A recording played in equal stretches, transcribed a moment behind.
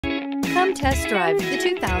Come test drive the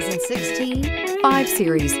 2016 5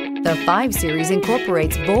 Series. The 5 Series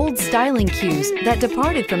incorporates bold styling cues that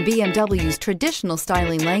departed from BMW's traditional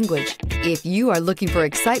styling language. If you are looking for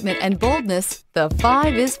excitement and boldness, the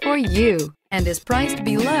 5 is for you and is priced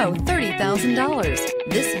below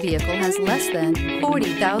 $30,000. This vehicle has less than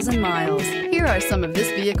 40,000 miles. Here are some of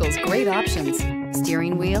this vehicle's great options: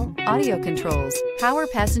 steering wheel audio controls, power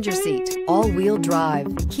passenger seat, all-wheel drive,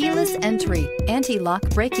 keyless entry, anti-lock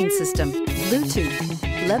braking system,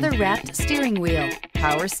 Bluetooth, leather-wrapped steering wheel,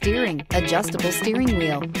 power steering, adjustable steering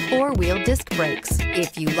wheel, four-wheel disc brakes.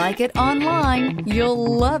 If you like it online,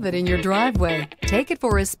 you'll love it in your driveway. Take it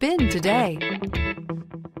for a spin today.